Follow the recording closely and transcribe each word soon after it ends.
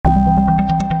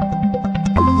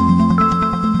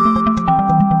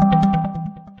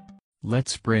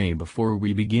Let's pray before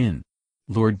we begin.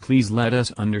 Lord, please let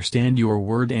us understand your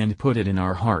word and put it in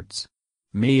our hearts.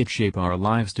 May it shape our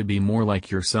lives to be more like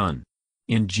your Son.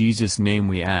 In Jesus' name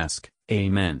we ask,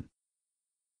 Amen.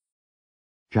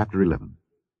 Chapter 11.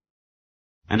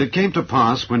 And it came to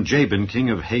pass, when Jabin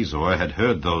king of Hazor had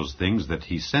heard those things, that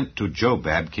he sent to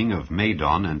Jobab king of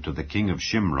Madon, and to the king of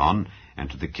Shimron,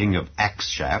 and to the king of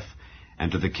Akshaph,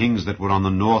 and to the kings that were on the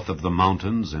north of the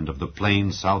mountains, and of the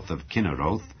plain south of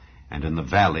Kinneroth, and in the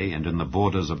valley, and in the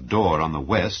borders of Dor on the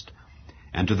west,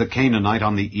 and to the Canaanite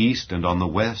on the east and on the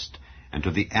west, and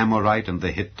to the Amorite and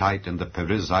the Hittite and the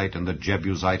Perizzite and the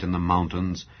Jebusite in the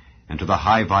mountains, and to the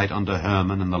Hivite under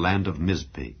Hermon in the land of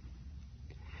Mizpeh.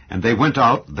 And they went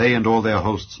out, they and all their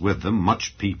hosts with them,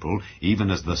 much people,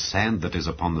 even as the sand that is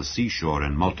upon the seashore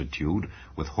in multitude,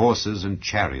 with horses and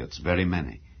chariots very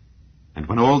many. And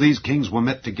when all these kings were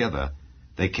met together,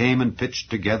 they came and pitched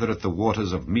together at the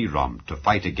waters of Merom to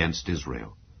fight against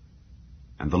Israel.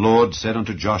 And the Lord said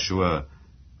unto Joshua,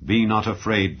 Be not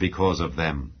afraid because of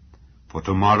them, for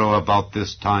tomorrow about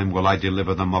this time will I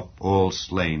deliver them up all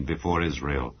slain before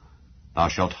Israel. Thou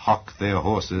shalt hock their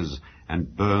horses,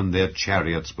 and burn their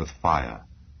chariots with fire.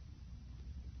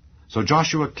 So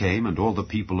Joshua came, and all the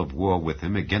people of war with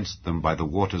him, against them by the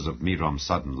waters of Merom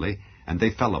suddenly, and they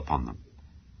fell upon them.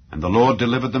 And the Lord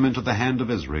delivered them into the hand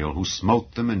of Israel, who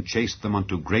smote them and chased them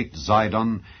unto great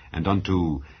Zidon, and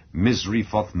unto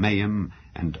Misrephothmaim,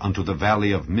 and unto the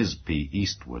valley of Mizpeh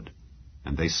eastward.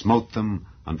 And they smote them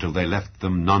until they left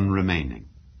them none remaining.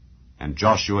 And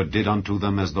Joshua did unto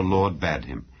them as the Lord bade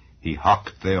him. He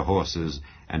hocked their horses,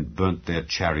 and burnt their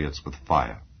chariots with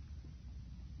fire.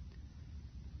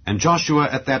 And Joshua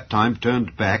at that time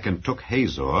turned back, and took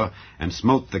Hazor, and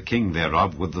smote the king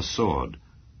thereof with the sword.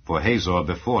 For Hazor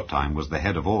beforetime was the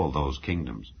head of all those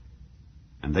kingdoms.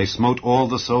 And they smote all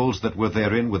the souls that were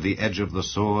therein with the edge of the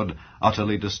sword,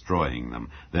 utterly destroying them.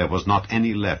 There was not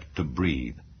any left to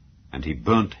breathe. And he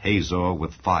burnt Hazor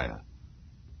with fire.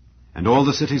 And all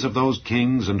the cities of those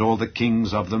kings, and all the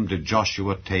kings of them, did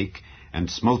Joshua take, and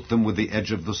smote them with the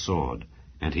edge of the sword,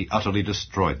 and he utterly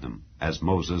destroyed them, as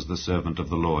Moses the servant of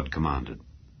the Lord commanded.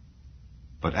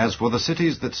 But as for the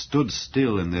cities that stood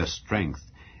still in their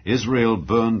strength, Israel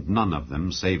burned none of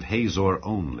them, save Hazor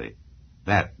only.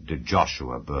 That did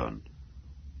Joshua burn.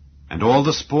 And all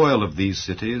the spoil of these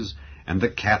cities, and the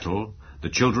cattle, the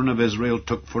children of Israel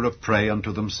took for a prey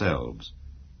unto themselves.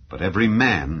 But every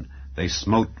man they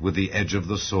smote with the edge of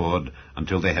the sword,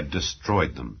 until they had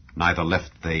destroyed them, neither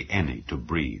left they any to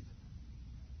breathe.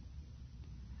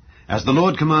 As the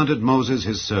Lord commanded Moses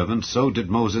his servant, so did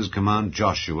Moses command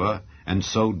Joshua, and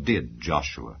so did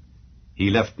Joshua. He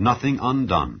left nothing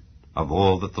undone of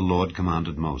all that the Lord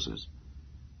commanded Moses.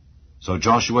 So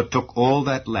Joshua took all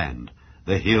that land,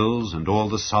 the hills, and all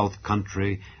the south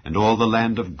country, and all the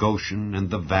land of Goshen, and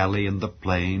the valley, and the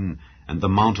plain, and the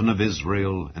mountain of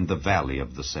Israel, and the valley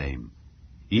of the same,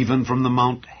 even from the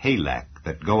mount Halak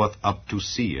that goeth up to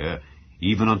Seir,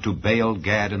 even unto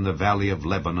Baal-gad in the valley of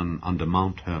Lebanon under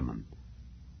Mount Hermon.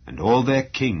 And all their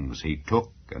kings he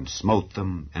took, and smote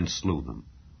them, and slew them.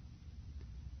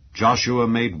 Joshua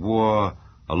made war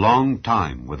a long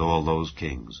time with all those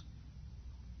kings.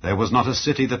 There was not a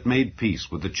city that made peace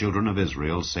with the children of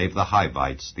Israel, save the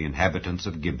Hivites, the inhabitants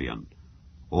of Gibeon.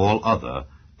 All other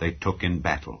they took in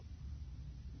battle.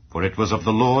 For it was of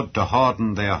the Lord to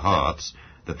harden their hearts,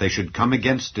 that they should come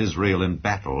against Israel in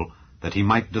battle, that he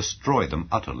might destroy them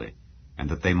utterly, and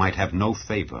that they might have no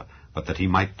favor, but that he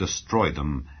might destroy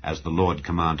them, as the Lord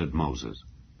commanded Moses.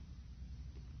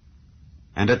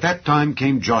 And at that time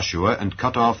came Joshua, and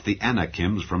cut off the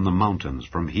Anakims from the mountains,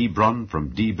 from Hebron,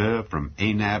 from Debir, from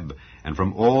Anab, and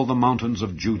from all the mountains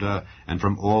of Judah, and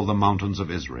from all the mountains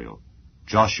of Israel.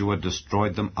 Joshua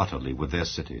destroyed them utterly with their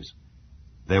cities.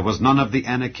 There was none of the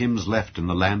Anakims left in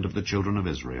the land of the children of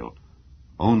Israel.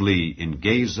 Only in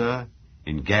Gaza,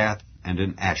 in Gath, and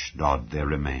in Ashdod there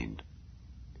remained.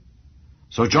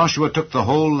 So Joshua took the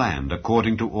whole land,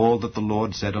 according to all that the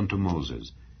Lord said unto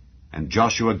Moses. And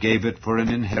Joshua gave it for an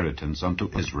inheritance unto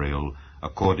Israel,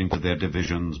 according to their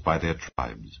divisions by their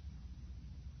tribes.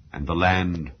 And the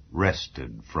land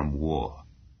rested from war.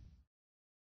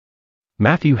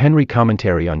 Matthew Henry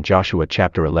Commentary on Joshua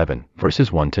chapter 11,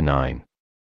 verses 1 to 9.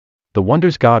 The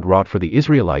wonders God wrought for the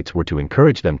Israelites were to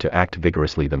encourage them to act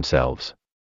vigorously themselves.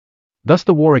 Thus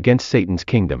the war against Satan's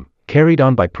kingdom, carried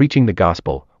on by preaching the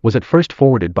gospel, was at first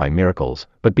forwarded by miracles,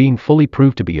 but being fully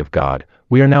proved to be of God,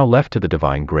 we are now left to the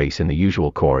divine grace in the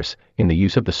usual course, in the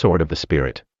use of the sword of the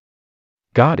Spirit.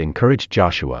 God encouraged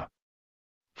Joshua.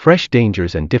 Fresh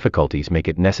dangers and difficulties make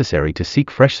it necessary to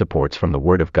seek fresh supports from the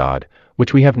Word of God,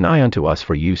 which we have nigh unto us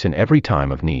for use in every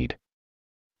time of need.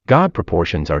 God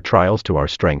proportions our trials to our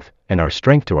strength, and our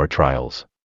strength to our trials.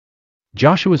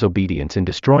 Joshua's obedience in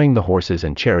destroying the horses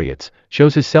and chariots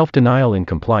shows his self-denial in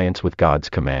compliance with God's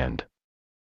command.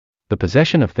 The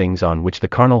possession of things on which the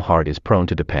carnal heart is prone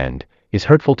to depend is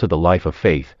hurtful to the life of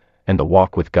faith and the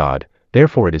walk with God.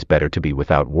 Therefore it is better to be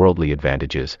without worldly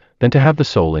advantages than to have the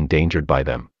soul endangered by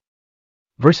them.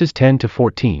 Verses 10 to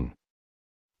 14.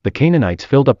 The Canaanites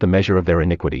filled up the measure of their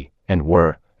iniquity, and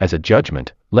were, as a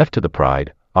judgment, left to the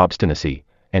pride, obstinacy,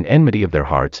 and enmity of their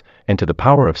hearts, and to the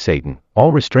power of Satan,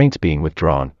 all restraints being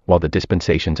withdrawn, while the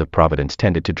dispensations of providence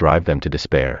tended to drive them to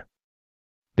despair.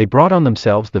 They brought on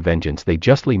themselves the vengeance they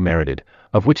justly merited,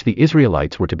 of which the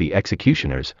Israelites were to be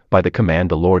executioners, by the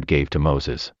command the Lord gave to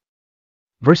Moses.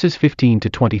 Verses 15 to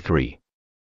 23.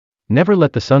 Never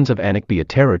let the sons of Anak be a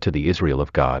terror to the Israel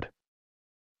of God.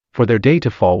 For their day to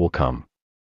fall will come.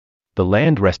 The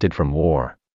land rested from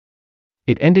war.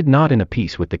 It ended not in a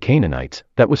peace with the Canaanites,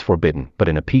 that was forbidden, but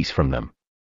in a peace from them.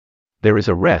 There is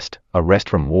a rest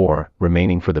from war,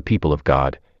 remaining for the people of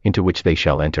God, into which they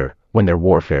shall enter, when their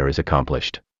warfare is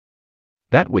accomplished.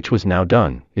 That which was now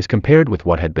done, is compared with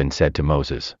what had been said to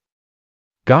Moses.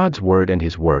 God's word and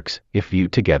his works, if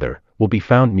viewed together, will be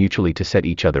found mutually to set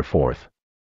each other forth.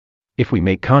 If we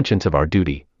make conscience of our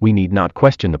duty, we need not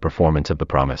question the performance of the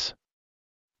promise.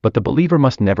 But the believer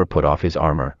must never put off his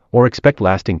armor, or expect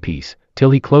lasting peace, till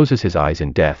he closes his eyes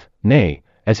in death. Nay,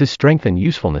 as his strength and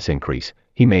usefulness increase,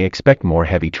 he may expect more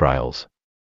heavy trials.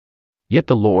 Yet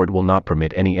the Lord will not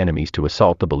permit any enemies to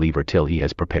assault the believer till he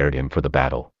has prepared him for the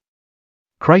battle.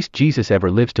 Christ Jesus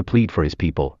ever lives to plead for his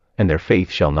people, and their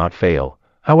faith shall not fail,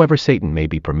 however Satan may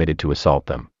be permitted to assault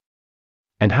them.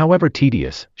 And however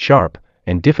tedious, sharp,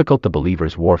 and difficult the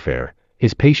believer's warfare,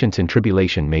 his patience in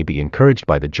tribulation may be encouraged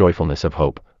by the joyfulness of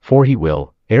hope, for he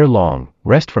will, ere long,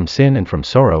 rest from sin and from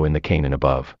sorrow in the Canaan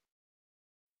above.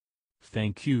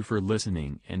 Thank you for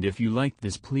listening, and if you liked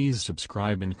this, please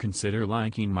subscribe and consider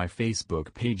liking my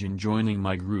Facebook page and joining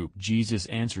my group Jesus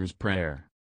Answers Prayer.